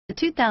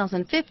The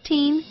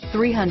 2015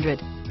 300.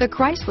 The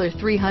Chrysler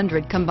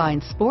 300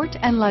 combines sport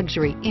and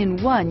luxury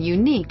in one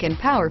unique and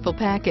powerful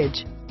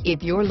package.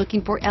 If you're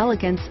looking for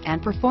elegance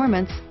and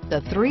performance,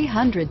 the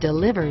 300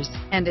 delivers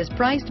and is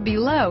priced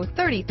below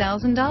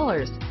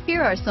 $30,000.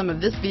 Here are some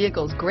of this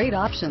vehicle's great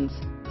options: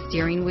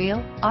 steering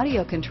wheel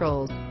audio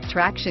controls,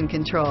 traction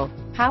control,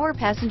 power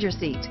passenger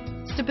seat,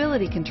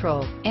 stability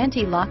control,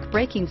 anti-lock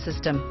braking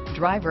system,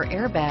 driver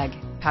airbag,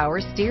 power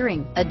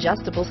steering,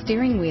 adjustable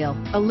steering wheel,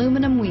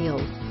 aluminum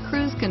wheels,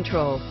 cruise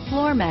control,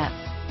 floor mats,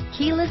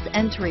 keyless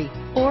entry,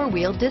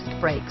 four-wheel disc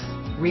brakes,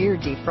 rear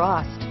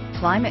defrost,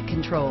 climate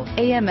control,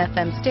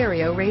 AM/FM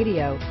stereo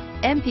radio,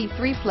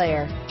 MP3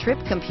 player, trip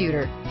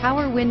computer,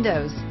 power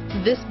windows.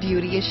 This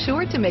beauty is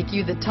sure to make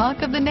you the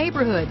talk of the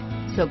neighborhood.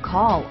 So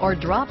call or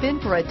drop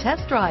in for a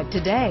test drive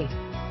today.